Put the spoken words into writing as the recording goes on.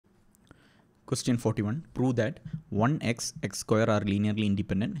Question 41. Prove that 1x, x square are linearly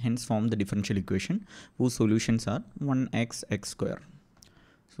independent, hence form the differential equation whose solutions are 1x, x square.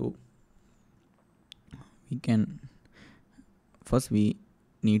 So we can first we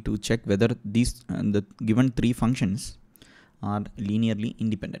need to check whether these the given three functions are linearly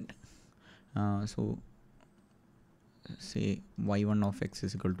independent. So say y1 of x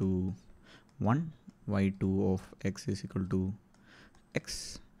is equal to 1, y2 of x is equal to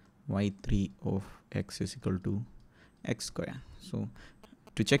x, y3 of x is equal to x square. So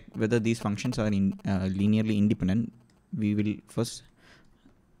to check whether these functions are linearly independent, we will first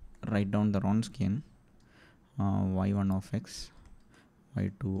write down the wronskian y1 of x,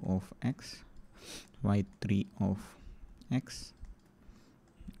 y2 of x, y3 of x,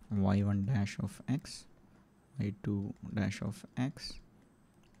 y1 dash of x, y2 dash of x,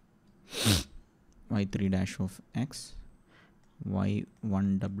 y3 dash of x,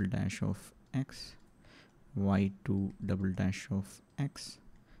 y1 double dash of x, y2 double dash of x,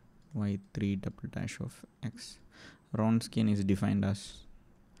 y3 double dash of x. Wronskian is defined as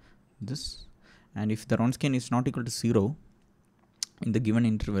this, and if the wronskian is not equal to 0 in the given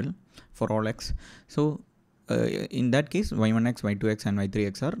interval for all x, so in that case y1x, y2x and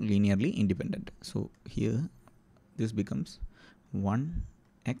y3x are linearly independent. So here this becomes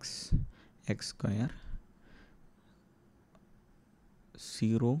 1x, x square,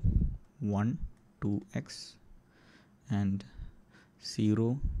 0, 1, 2x and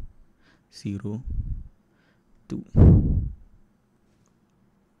 0, 0, 2.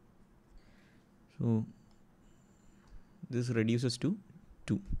 So this reduces to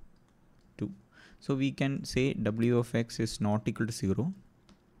 2. So we can say w of x is not equal to 0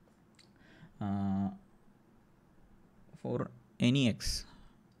 for any x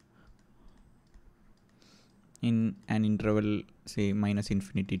in an interval, say minus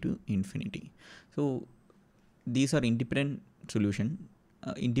infinity to infinity. So these are independent solution,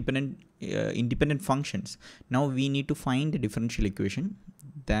 independent functions. Now we need to find a differential equation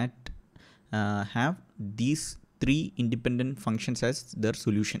that have these three independent functions as their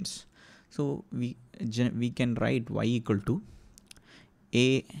solutions. So we can write y equal to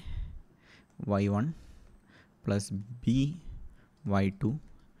a y1 plus b y2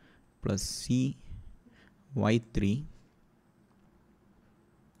 plus c y3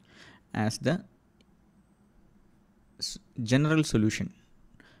 as the general solution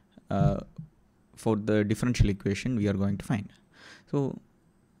for the differential equation we are going to find. So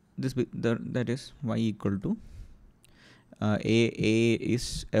this that is y equal to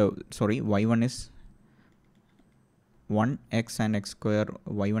y1 is 1 x and x square.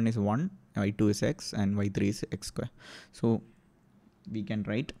 Y1 is 1, y2 is x and y3 is x square. So we can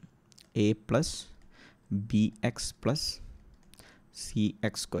write a plus bx plus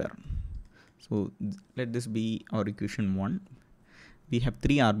cx square. So let this be our equation 1. We have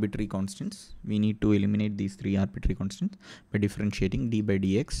three arbitrary constants. We need to eliminate these three arbitrary constants by differentiating d by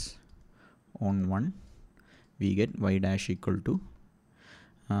dx on 1. We get y dash equal to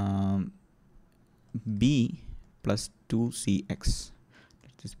b plus 2cx.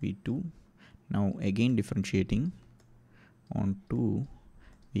 Let this be 2. Now again differentiating on 2,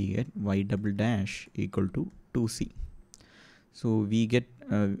 we get y double dash equal to 2c. So we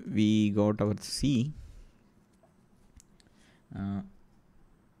got our c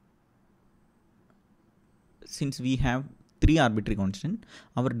since we have three arbitrary constant,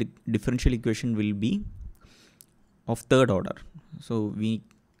 our differential equation will be of third order. So we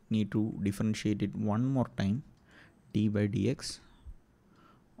need to differentiate it one more time. D by dx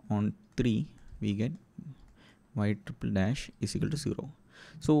on 3, we get y triple dash is equal to 0.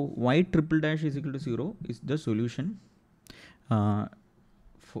 So y triple dash is equal to 0 is the solution that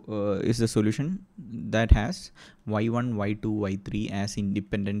has y1, y2, y3 as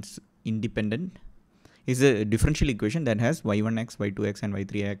independent is a differential equation that has y1x, y2x and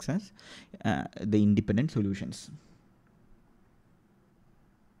y3x as the independent solutions.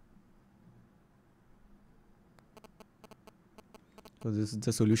 So this is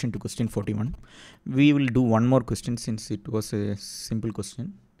the solution to question 41. We will do one more question since it was a simple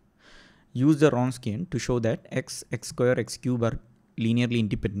question. Use the wronskian to show that x, x square, x cube are linearly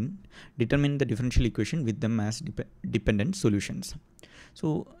independent. Determine the differential equation with them as dependent solutions.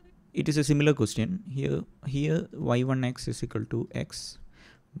 So it is a similar question. Here y1x is equal to x,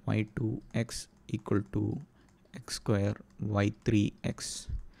 y2x equal to x square, y3x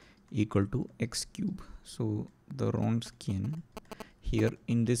equal to x cube. So the wronskian here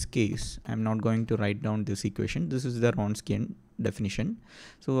in this case, I'm not going to write down this equation. This is the wronskian definition.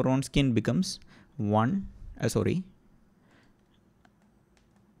 So wronskian becomes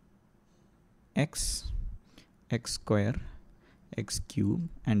x, x square, x cube,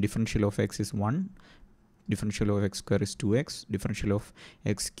 and differential of x is 1, differential of x square is 2x, differential of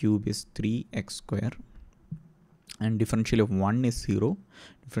x cube is 3x square, and differential of 1 is 0,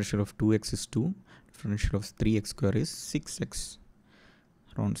 differential of 2x is 2, differential of 3x square is 6x.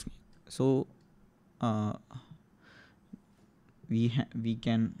 Wronskian. So we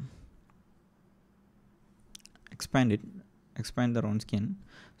can expand the Wronskian.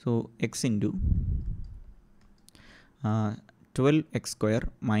 So x into 12x square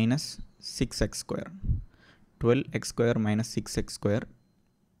minus 6x square. 12x square minus 6x square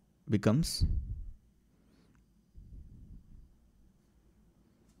becomes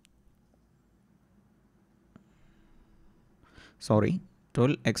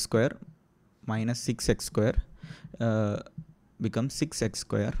 12x square minus 6x square becomes 6x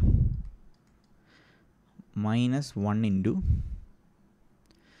square minus 1 into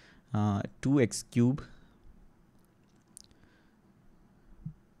 2x cube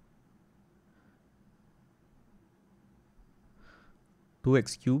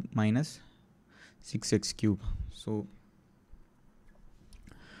minus 6x cube. So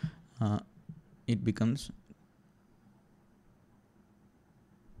it becomes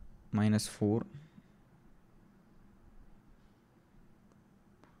minus 4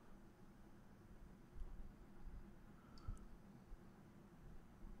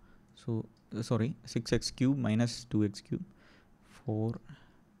 so 6x cube minus 2x cube, 4x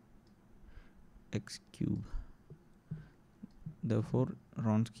cube. Therefore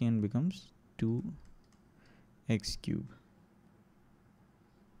Wronskian becomes 2x cube.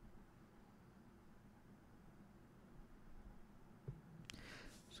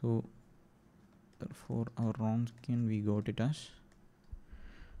 So therefore our Wronskian, we got it as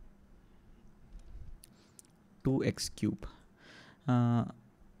 2x cube,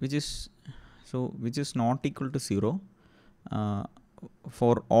 which is not equal to 0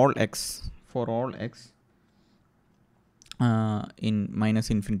 for all x in minus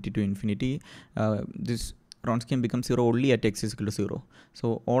infinity to infinity. This Wronskian becomes 0 only at x is equal to 0.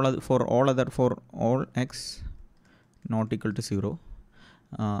 So for all x not equal to 0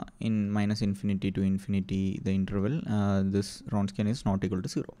 in minus infinity to infinity, the interval, this Wronskian is not equal to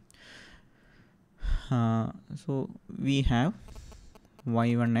 0. So we have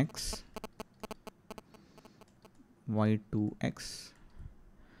y1x, y2x,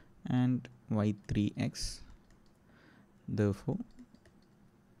 and y3x, therefore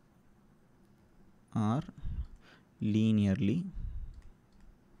are linearly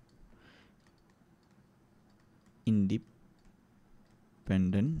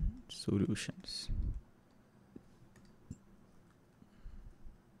independent solutions.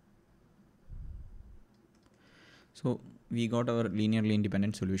 So we got our linearly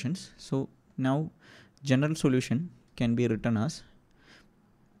independent solutions. So now general solution can be written as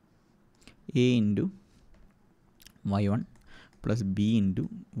a into y1 plus b into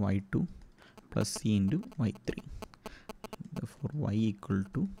y2 plus c into y3. Therefore y equal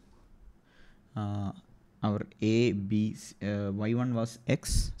to our a, b, y1 was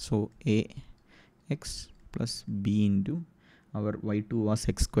x, so a x plus b into our y2 was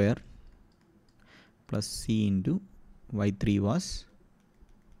x square plus c into y3 was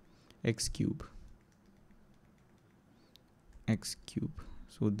x cube.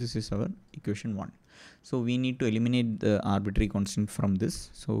 So this is our equation 1. So we need to eliminate the arbitrary constant from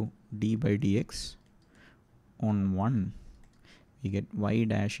this. So d by dx on 1, we get y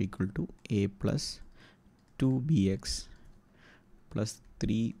dash equal to a plus 2bx plus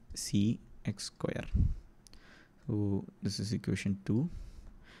 3cx square. So this is equation 2.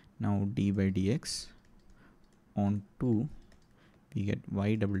 Now d by dx on 2, we get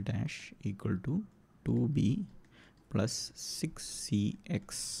y double dash equal to 2b plus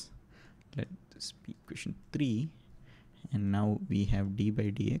 6cx. Let this be equation 3. And now we have d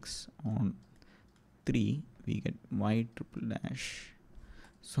by dx on 3, we get y triple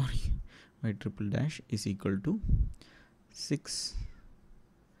dash is equal to 6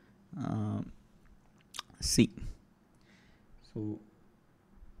 c. So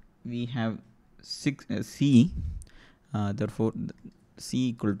we have 6 c, therefore c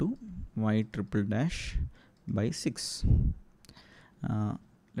equal to y triple dash by 6.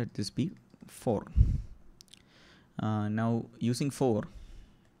 Let this be 4. Now using 4,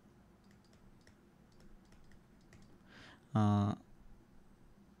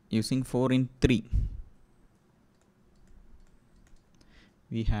 in 3,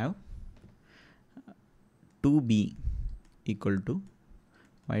 we have 2b equal to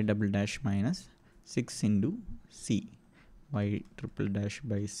y double dash minus 6 into c, y triple dash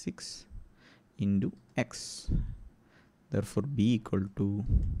by 6 into x. Therefore b equal to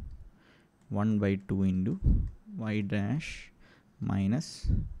 1 by 2 into y dash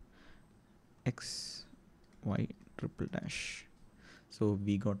minus x y triple dash. So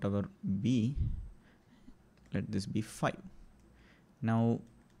we got our b. Let this be 5. Now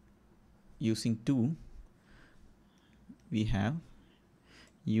using 2, we have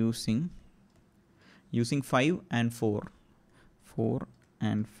using 5 and 4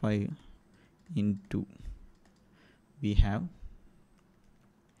 and 5 into, we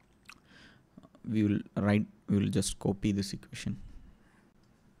will just copy this equation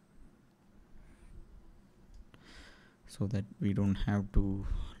so that we don't have to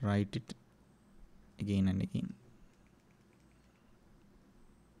write it again and again.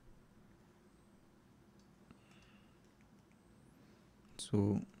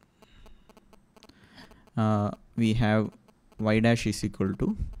 So we have y dash is equal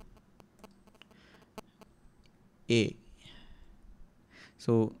to a.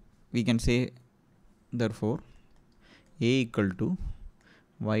 So we can say therefore a equal to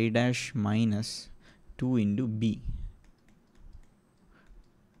y dash minus 2 into b.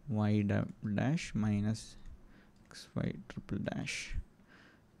 Y dash minus x y triple dash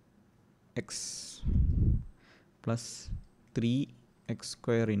x plus 3x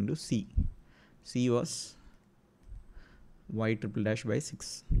square into c. C was y triple dash by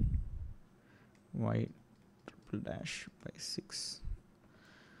 6. Y triple dash by 6.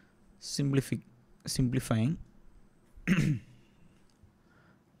 Simplifying.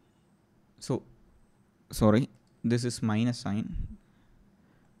 So sorry, this is minus sign.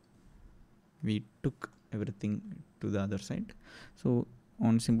 We took everything to the other side. So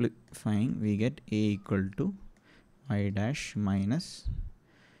on simplifying, we get a equal to y dash minus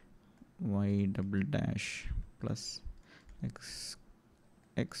y double dash plus x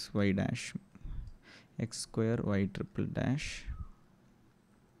y dash x square y triple dash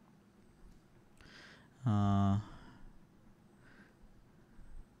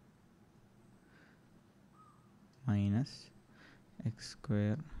minus x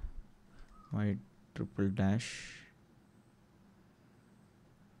square y triple dash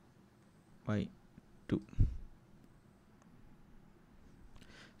by 2.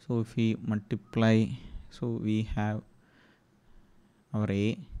 So if we multiply, so we have our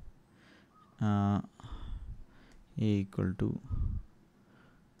a equal to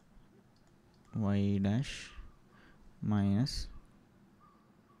y dash minus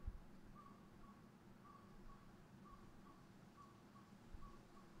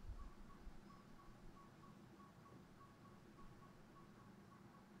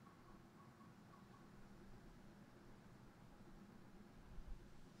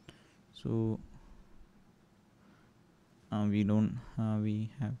so we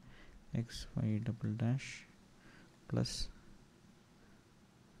have x y double dash plus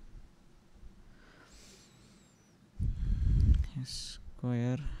s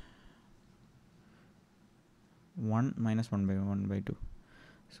square 1 minus 1 by 2.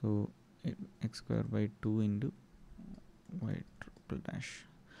 So x square by 2 into y triple dash.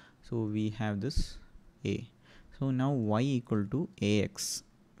 So we have this a. So now y equal to ax.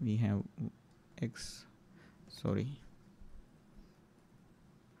 We have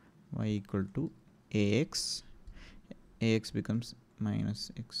y equal to ax. Ax becomes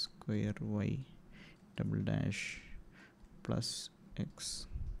minus x square y double dash plus x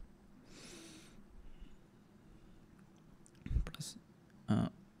plus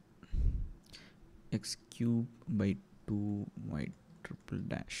x cube by 2 y triple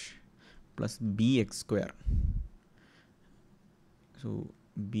dash plus bx square. So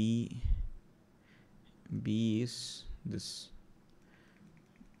b is this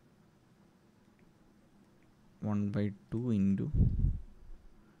 1 by 2 into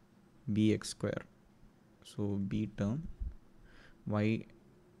bx square. So b term y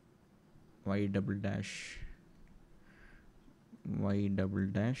double dash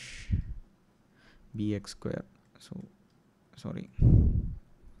bx square. So sorry,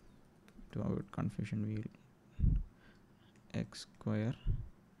 to avoid confusion, we will x square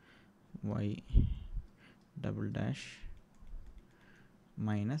y double dash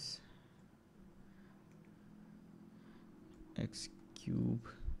minus x cube.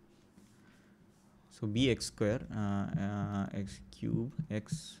 So bx square x cube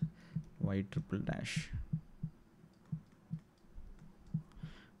x y triple dash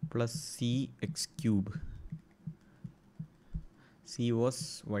plus c x cube. C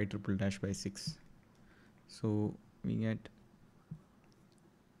was y triple dash by 6. So we get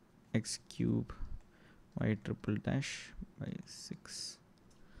x cube y triple dash by 6.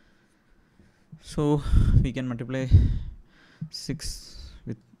 So we can multiply 6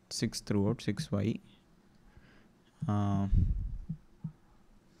 with 6 throughout, 6y.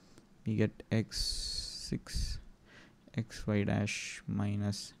 We get x6 xy dash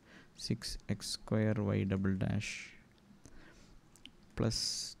minus 6x square y double dash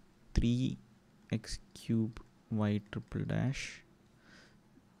plus 3x cube y triple dash,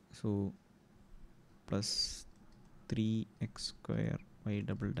 so plus 3x square y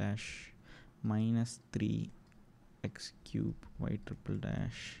double dash minus 3x cube y triple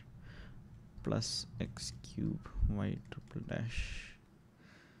dash plus x cube y triple dash.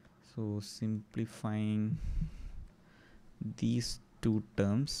 So simplifying these two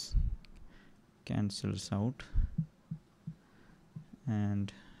terms cancels out,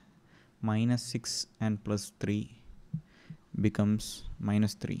 and minus 6 and plus 3 becomes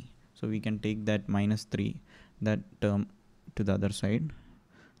minus 3. So we can take that minus 3, that term, to the other side.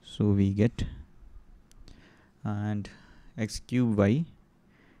 So we get, and x cube y,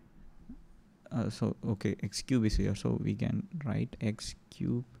 so okay, x cube is here, so we can write x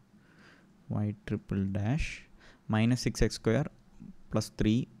cube y triple dash minus 6x square plus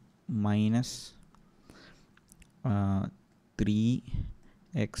 3 minus 3x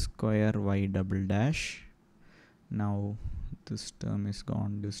square y double dash. Now this term is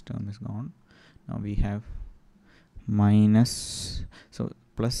gone, this term is gone. Now we have minus, so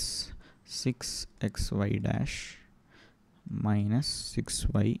plus 6xy dash minus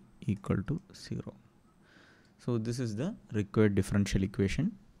 6y equal to 0. So this is the required differential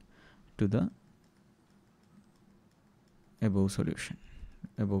equation to the above solution,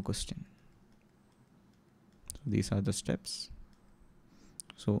 above question. So these are the steps.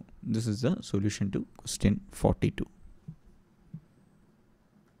 So this is the solution to question 42.